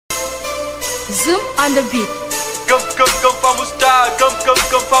Zoom on the beat. Come vamos star, come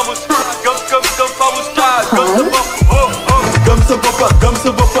vamos, vamos star, come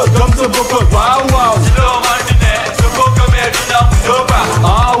sa bopa, wow wow.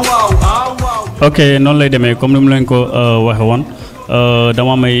 Ok noonu lay demee comme ni mu leen ko waxe woon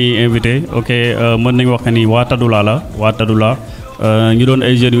dama may invité ok mën nañu wax ni waa Tadoula ñu doon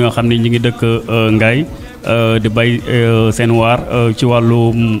ay jeunes yi nga xam ne ñi ngi dëkk Ngaye di bay seen waar ci wàllu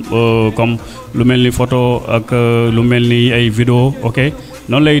comme lu mel ni photo ak lu mel ni ay vidéo ok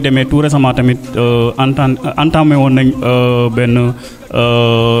noonu lay demee tout récemment tamit entamé woon nañ benn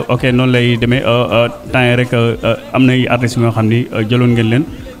ok noonu lay demee temps yi rek am nay artistes yi nga xam ni jëloon ngeen leen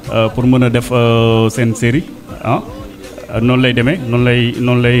pour mën a def seen série ah noonu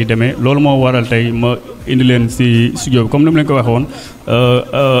lay demee loolu moo waral tey ma indi leen ci studio bi comme ni mu leen ko waxee woon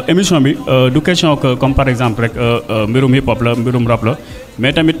émission bi du question que comme par exemple rek mbirum hip hop la mbirum rap la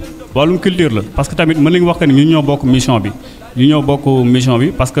mais tamit wàllum culture la parce que tamit mën nañu wax que ni ñu ñoo bokk mission bi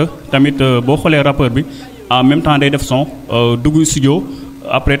parce que tamit boo xoolee rappeur bi en même temps day def son dugg studio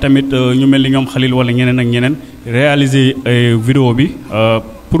après tamit ñu mel ni ñoom Khalil wala ñeneen ak ñeneen réaliser vidéo bi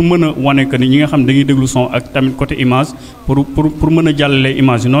pour mën a wane que ni ñi nga xam dañuy déglu son ak tamit côté image pour mën a jàllale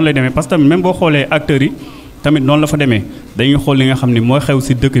image yi noonu lay demee parce que tamit même boo xoolee acteurs yi tamit noonu la fa demee dañuy xool li nga xam ni mooy xew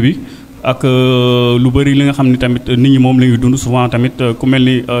ci dëkk bi ak lu bëri li nga xam ni tamit nit ñi moom la ñuy dund souvent tamit ku mel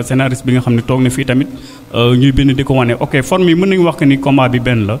ni scénariste bi nga xam ni toog na fii tamit ñuy bind di ko wane ok forme yi mën nañu wax que ni combat bi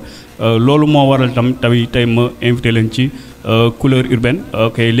benn la loolu moo waral tam tey ma invité leen ci Couleur urbaine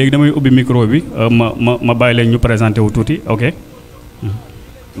ok léegi damay ubbi micro bi ma bàyyi leen ñu présenté wu tuuti ok.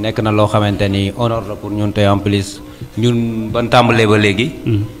 nekk na loo xamante ni honneur la pour ñun tey en plus ñun ban tàmbalee ba léegi.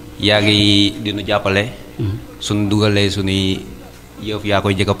 yaa ngi dinu jàppale. suñu dugalee suñuy yëf yaa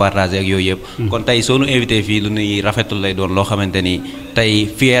koy jëkk a partagé ak yooyu yëpp. kon tey soo nu invité fii lu nuy rafetul lay doon loo xamante ni tey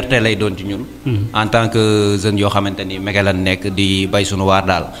fierté lay doon ci ñun. en tant que jeunes yoo xamante ni mege lan nekk di bay suñu waar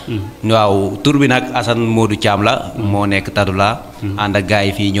daal. waaw tur bi nag Assane Modou Thiam la. moo nekk Tadoula. ànd ak gars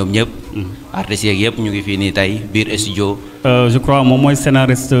yi fii ñoom ñëpp. artistes yeeg yëpp ñu ngi fii nii tey biir studio. je crois moom mooy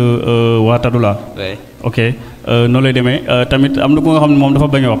scénariste waa Tadoula. ok noonu lay demee tamit am na ko nga xam ne moom dafa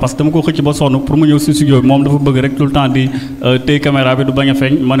bañ a wax parce que dama ko xëcc ba sonn pour mu ñëw si studio bi moom dafa bëgg rek tout le temps di téye caméra bi du bañ a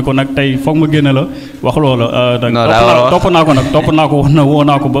feeñ ma ne ko nag tey foog ma génne la wax loola. topp naa ko woo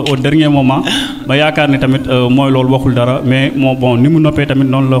naa ko ba au dernier moment ba yaakaar ni tamit mooy loolu waxul dara mais moo bon ni mu noppee tamit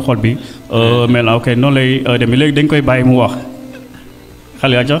noonu la xol bi mel na ok noonu lay demee léegi dañ koy bàyyi mu wax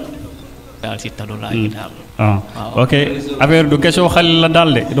xale yaa ca daal si Tadoula gi daal. ok affaire du question xale la daal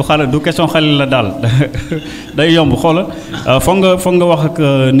de du question xale la daal day yomb xoola foog nga wax ak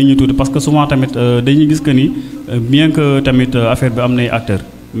nit ñi tuuti parce que souvent tamit dañuy gis que ni bien que tamit affaire bi am nay acteurs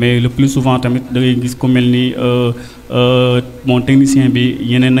mais le plus souvent tamit da ngay gis ku mel ni mon technicien bi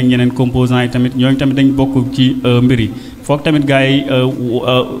yeneen ak yeneen composants yi tamit ñooñu tamit dañ bokk ci mbir yi foog tamit gars yi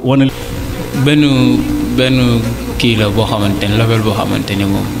wane. benn kii la boo xamante ni label boo xamante ni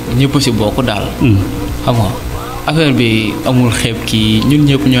moom ñëpp si bokk daal. xam nga affaire bi amul xeeb kii ñun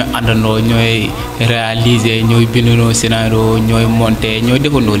ñëpp ñooy àndandoo ñooy réaliser ñooy bindandoo scénario ñooy monter ñooy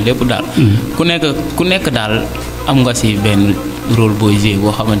defandoo lépp daal. ku nekk daal am nga si benn rôle booy jouer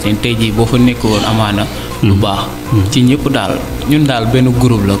boo xamante ni tey jii boo fa nekk woon amaana. lu baax. ci ñëpp daal ñun daal benn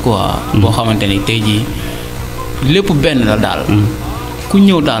groupe la quoi. boo xamante ni tey jii lépp benn la daal. ku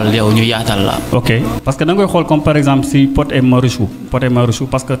ñëw daal yow ñu yaatal la. ok parce que da nga koy xool comme par exemple si Pod et Marichou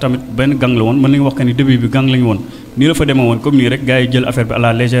parce que tamit benn gang la woon mën nañu wax que ni début bi gang lañu woon nii la fa demee woon comme nii rek gars yi jël affaire bi à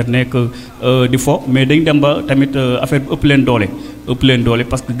la légère nekk di fo mais dañ dem ba tamit affaire bi ëpp leen doole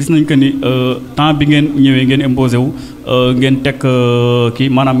parce que gis nañ que ni temps bi ngeen ñëwee ngeen imposé wu ngeen teg kii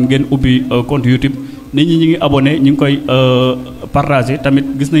maanaam ngeen ubbi compte YouTube nit ñi ngi abonné ñu ngi koy partagé tamit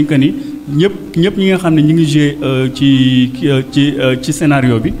gis nañ que ni ñëpp ñi nga xam ne ñu ngi joué ci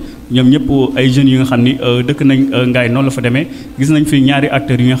scénario bi ñoom ñëpp ay jeunes yi nga xam ni dëkk nañ Ngaye noonu la fa demee gis nañ fi ñaari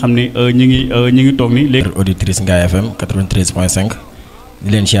acteurs yi nga xam ne ñu ngi toog ni léegi. auditrice Ngaye FM 93.5 di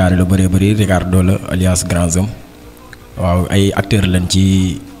leen siyaare lu bëree bëri Ricardo la alias Grand Zom waaw ay acteurs lañ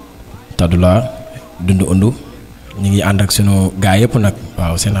ci Tadoula dund undu ñu ngi ànd ak sunu gars yëpp nag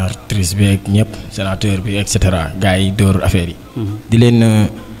waaw scénatrice bi ak ñëpp scénateur bi et cetera gars yi dóor affaire yi. di leen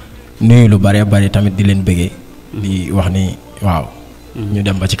nuyu lu bëree bëri tamit di leen bëggee. di wax ni waaw. ñu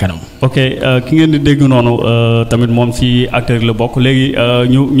dem ba ci kanam. ok ki ngeen di dégg noonu tamit moom ci acteur la bokk léegi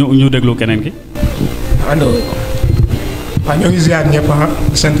ñu déglu keneen ki. allo waaw ñoo ngi ziar ñëpp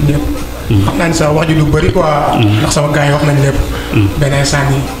sant ñëpp. xam naa ni sax wax ji du bëri quoi. ndax sama gars yi wax nañ lépp. benn instant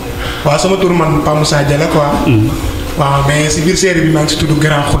nii waaw sama tur man Pa Moussa Diallo quoi. waaw mais si biir série bi maa ngi si tudd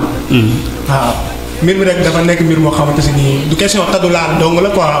Grand Xul. waaw mbir mi rek dafa nekk mbir moo xamante si nii du question Tadoula dong la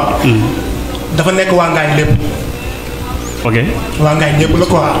quoi. dafa nekk waa Ngaañ lépp. ok waa Ngaañ ñëpp la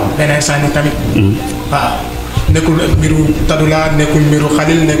quoi beneen sànni tamit. waaw nekkul mbiru Tadoula nekkul mbiru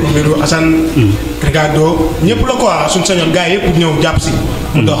Khalil nekkul mbiru Assane. Rigado ñëpp la quoi suñ sañoon gars yëpp ñëw jàpp si.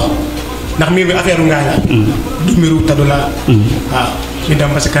 mu dox ndax mbir bi affaire Ngaañ la. du mbiru Tadoula. waaw ñu dem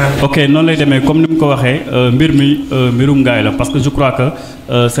ba si kanam. ok noonu lay demee comme ni mu ko waxee mbir mi mbirum Ngaay la parce que je crois que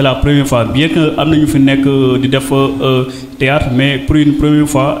c'est la première fois bien que am na ñu fi nekk di def théâtre mais pour une première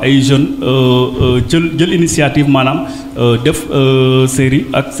fois ay jeunes jël initiative maanaam def série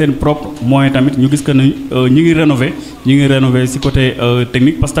ak seen propre moyen tamit ñu gis que ni ñi ngi rénover ci côté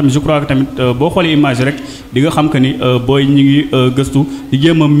technique parce que tamit je crois que tamit boo xoolee image rek di nga xam que ni booy ñi ngi gëstu di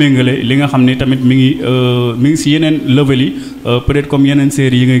jéem a méngale li nga xam ni tamit mi ngi ci yeneen level yi peut-être comme yeneen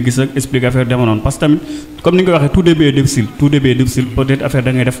série yi ngay gis ak explique affaire dema noonu parce que tamit comme ni nga ko waxee tout début est difficile peut-être affaire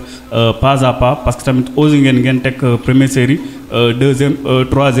da ngay def pas à pas parce que tamit osé ngeen teg première série deuxième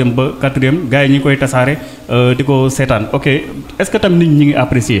troisième ba quatrième gars yi ñi ngi koy tasaare di ko seetaan ok est-ce que tamit nit ñi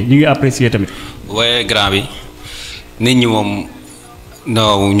ngi apprécier tamit. waaye grand bi nit ñi moom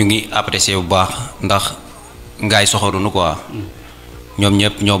non ñu ngi apprécier bu baax ndax ngaay soxorunu quoi. ñoom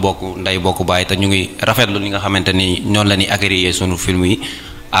ñëpp ñoo bokk nday bokk baay te ñu ngi rafetlu li nga xamante ni noonu la ñuy accueillir sunu film yi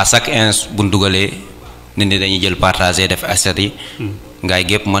à chaque ins bu ñu dugalee nit ñi dañuy jël partager def asset yi. ngaay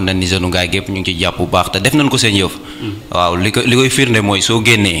gépp mën na ni jeune ngaay gépp ñu ngi ci jàpp bu baax te def nañ ko seen yëf. waaw li koy firnde mooy soo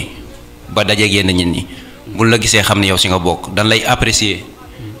génnee ba dajeeg yenn nit ñi buñ la gisee xam ne yow si nga bokk dañ lay apprécier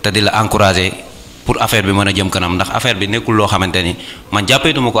te di la encourager pour affaire bi mën a jëm kanam ndax affaire bi nekkul loo xamante ni man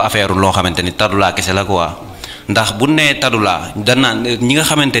jàppeetuma ko affaire loo xamante ni Tadoula kese la quoi. ndax bu nee Tadoula dan naan ñi nga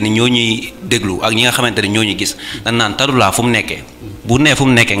xamante ni ñoo ñuy déglu ak ñi nga xamante ni ñoo ñuy gis dan naan Tadoula fu mu nekkee bu nee fu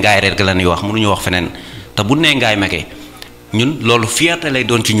mu nekkee ngaay reet ga la ñuy wax mënuñu wax feneen te bu nee ngaay mekkee ñun loolu fierté lay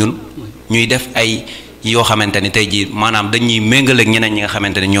doon ci ñun ñuy def ay yoo xamante ni tey jii maanaam dañuy méngaleeg ñeneen ñi nga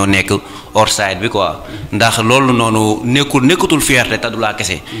xamante ni ñoo nekk hors side bi quoi ndax loolu noonu nekkatul fierté Tadoula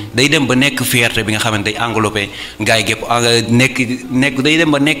kese day dem ba nekk fierté bi nga xamante day englobé ngaay gépp nekk day dem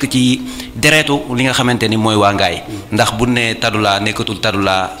ba nekk ci deretu li nga xamante ni mooy waa ngaay ndax bu ne Tadoula nekkatul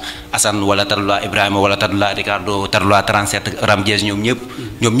Tadoula Assane wala Tadoula Ibrahima wala Tadoula Ricardo Tadoula 37 Ramdiès ñoom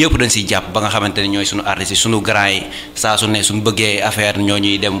ñëpp dañ siy jàpp ba nga xamante ni ñooy suñu artistes yi suñu grand yi saa su ne suñu bëggee affaire ñoo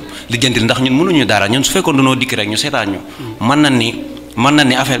ñuy dem lijjantil ndax ñun mënuñu dara ñun su fekkoon dañoo dikk rek ñu seetaan ñu mën na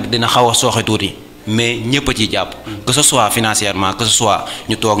ni affaire bi dina xaw a sooxe tuuti mais ñëpp a ciy jàpp que ce soit financièrement que ce soit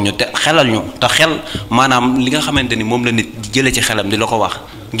ñu toog ñu te xelal ñu te xel maanaam li nga xamante ni moom la nit jëlee ci xelam di la ko wax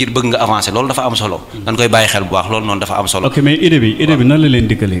ngir bëgg nga avancer loolu dafa am solo dañ koy bàyyi xel bu baax loolu noonu dafa am solo. ok mais idée bi nan la leen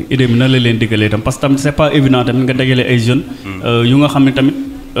dikkalee tam parce que tam c'est pas évident tamit nga dajale ay jeunes yu nga xam ne tamit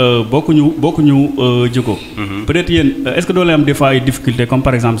bokkuñu jikko peut-être yéen est-ce que doo leen am des fois ay difficultés comme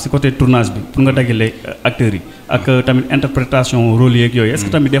par exemple si côté tournage bi pour nga dajale acteurs yi ak tamit interprétation rôle yeeg yooyu est-ce que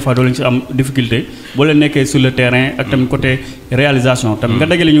tamit des fois doo leen si am difficulté boo leen nekkee sur le terrain ak tamit côté réalisation tamit nga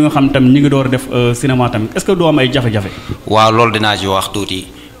dajale ñu nga xam tamit ñi ngi door a def cinéma tamit est-ce que doo am ay jafe-jafe. waaw loolu dinaa ci wax tuuti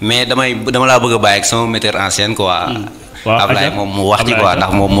mais dama laa bëgg a bàyyi ak sama metteur en scène quoi. waaw Ablaye moom mu wax ci quoi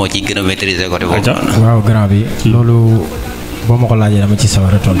ndax moom moo ci gën a maîtriser côté boobu. waaw grand bi loolu. boo ma ko laajee dama ci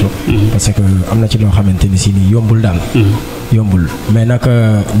sawar a tontu. parce que am na ci loo xamante ni si nii yombul daal. yombul mais nag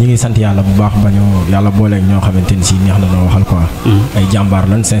ñi ngi sant yàlla bu baax bañu yàlla booleeg ñoo xamante ni si neex na noo waxal quoi. ay jàmbaar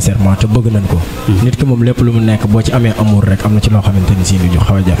lan sincèrement te bëgg nañ ko. nit ki moom lépp lu mu nekk boo ci amee amour rek am na ci loo xamante ni si ni ñu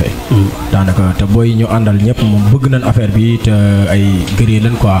xaw a jafe. daanaka te booy ñu àndal ñëpp moom bëgg nañ affaire bi te ay gëree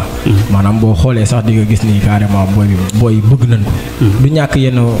lañ quoi. maanaam boo xoolee sax di nga gis ni carrément booy bëgg nañ ko. du ñàkk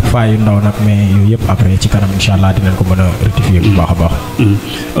yenn faay yu ndaw nag mais yooyu yëpp après ci kanam incha allah dinañ ko mën a rectifier bu baax a baax.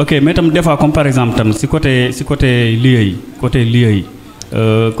 ok mais tam des fois comme par exemple tam si côté lieu yi.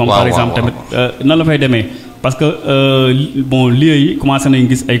 comme par exemple tamit nan la fay demee parce que bon lieu yi commencé nañ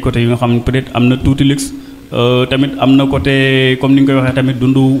gis ay côté yu nga xam ne peut-être am na tuuti luxe tamit am na côté comme ni nga koy waxee tamit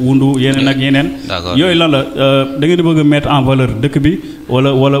wundu yeneen ak yeneen. yooyu lan la da ngeen di bëgg a mettre en valeur dëkk bi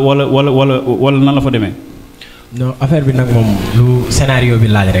wala nan la fa demee. non affaire bi nag moom lu scénario bi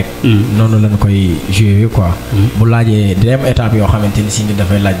laaj rek. noonu lañ koy jouer quoi. bu laajee day am étape yoo xamante ni si ni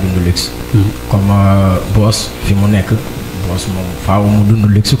dafay laaj dundu luxe. comme boss fi mu nekk. boss moom faaw mu dund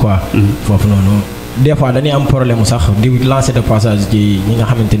luxe quoi. foofu noonu des fois dañuy am problème mu sax di lancer de passage ci ñi nga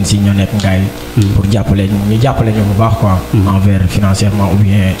xamante ni si ñoo nekk ngaay pour jàppale ñu bu baax quoi. envers financièrement ou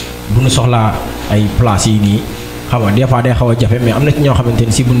bien bu ñu soxlaa ay places yi nii xam nga des fois day xaw a jafe mais am na ci ñoo xamante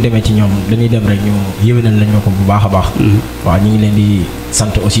ni si bu ñu demee ci ñoom dañuy dem rek ñu yéwénal lañ ko bu baax a baax. waaw ñu ngi leen di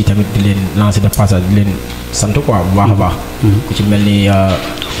sant aussi tamit di leen lancer de passage di leen sant quoi bu baax a baax. ku ci mel ni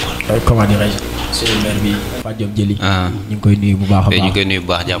comment dirais-je suñu maire bi Fatou Diop Jëli. ñu ngi koy nuyu bu baax a baax ñu ngi koy nuyu bu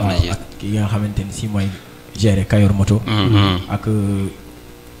baax jàpp na ci. ak ki nga xamante ni si mooy gérer Kayor moto. ak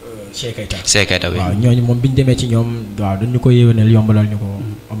Cheikh Keita bi waaw ñooñu moom bi ñu demee ci ñoom waaw dañu ko yéwénal yombalal ñu ko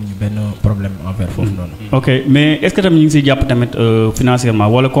amuñu benn problème envers foofu noonu. ok mais est-ce que tamit ñu ngi siy jàpp tamit financièrement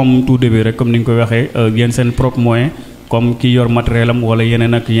wala comme tout début rek comme ni nga ko waxee yéen seen propre moyen comme ki yor matériel am wala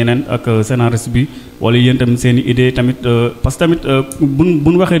yeneen ak scénariste bi wala yéen tamit seen i idée tamit parce que tamit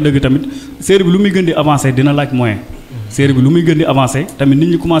buñ waxee dëgg tamit série bi lu muy gën di avancer dina laaj moyen. série bi lu muy gën di avancer tamit nit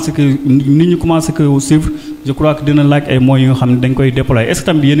ñi commencé que suivre je crois que dina laaj ay moyens yoo xam ne dañ koy déployer est-ce que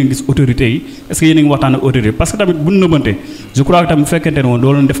tamit yéen a ngi gis autorités yi est-ce que yéen a ngi waxtaan ak autorités parce que tamit bu ñu nëbbante je crois que tamit bu fekkente ne woon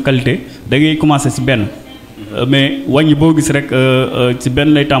doo leen def qualité da ngay commencer ci benn mais wàññi boo gis rek ci benn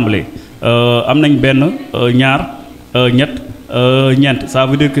lay tàmbalee am nañ benn ñaar ñett ñeent ça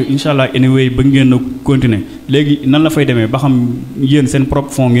veut dire que incha allah anyway ba ngeen a continuer léegi nan la fay demee ba xam yéen seen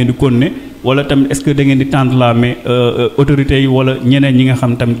propre fond ngeen di continuer wala tamit est-ce que da ngeen di tendre la main autorités yi wala ñeneen ñi nga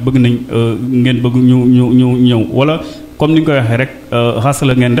xam tamit bëgg nañ ngeen bëgg ñu ñëw wala comme ni nga koy waxee rek xas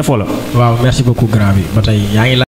la ngeen def wala. waaw merci beaucoup grand bi ba tey yaa ngi